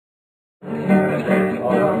Welcome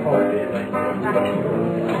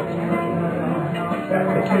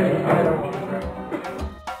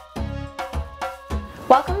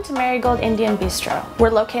to Marigold Indian Bistro.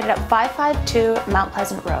 We're located at 552 Mount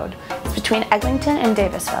Pleasant Road. It's between Eglinton and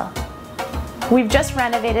Davisville. We've just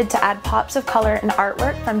renovated to add pops of color and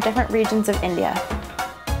artwork from different regions of India.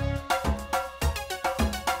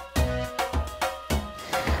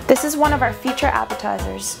 This is one of our feature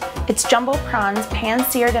appetizers. It's jumbo prawns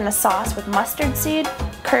pan-seared in a sauce with mustard seed,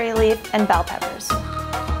 curry leaf, and bell peppers.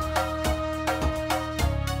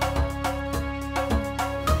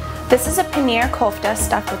 This is a paneer kofta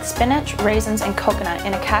stuffed with spinach, raisins, and coconut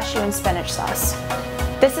in a cashew and spinach sauce.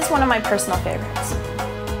 This is one of my personal favorites.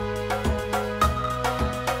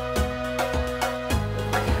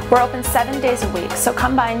 We're open 7 days a week, so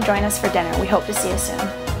come by and join us for dinner. We hope to see you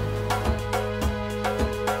soon.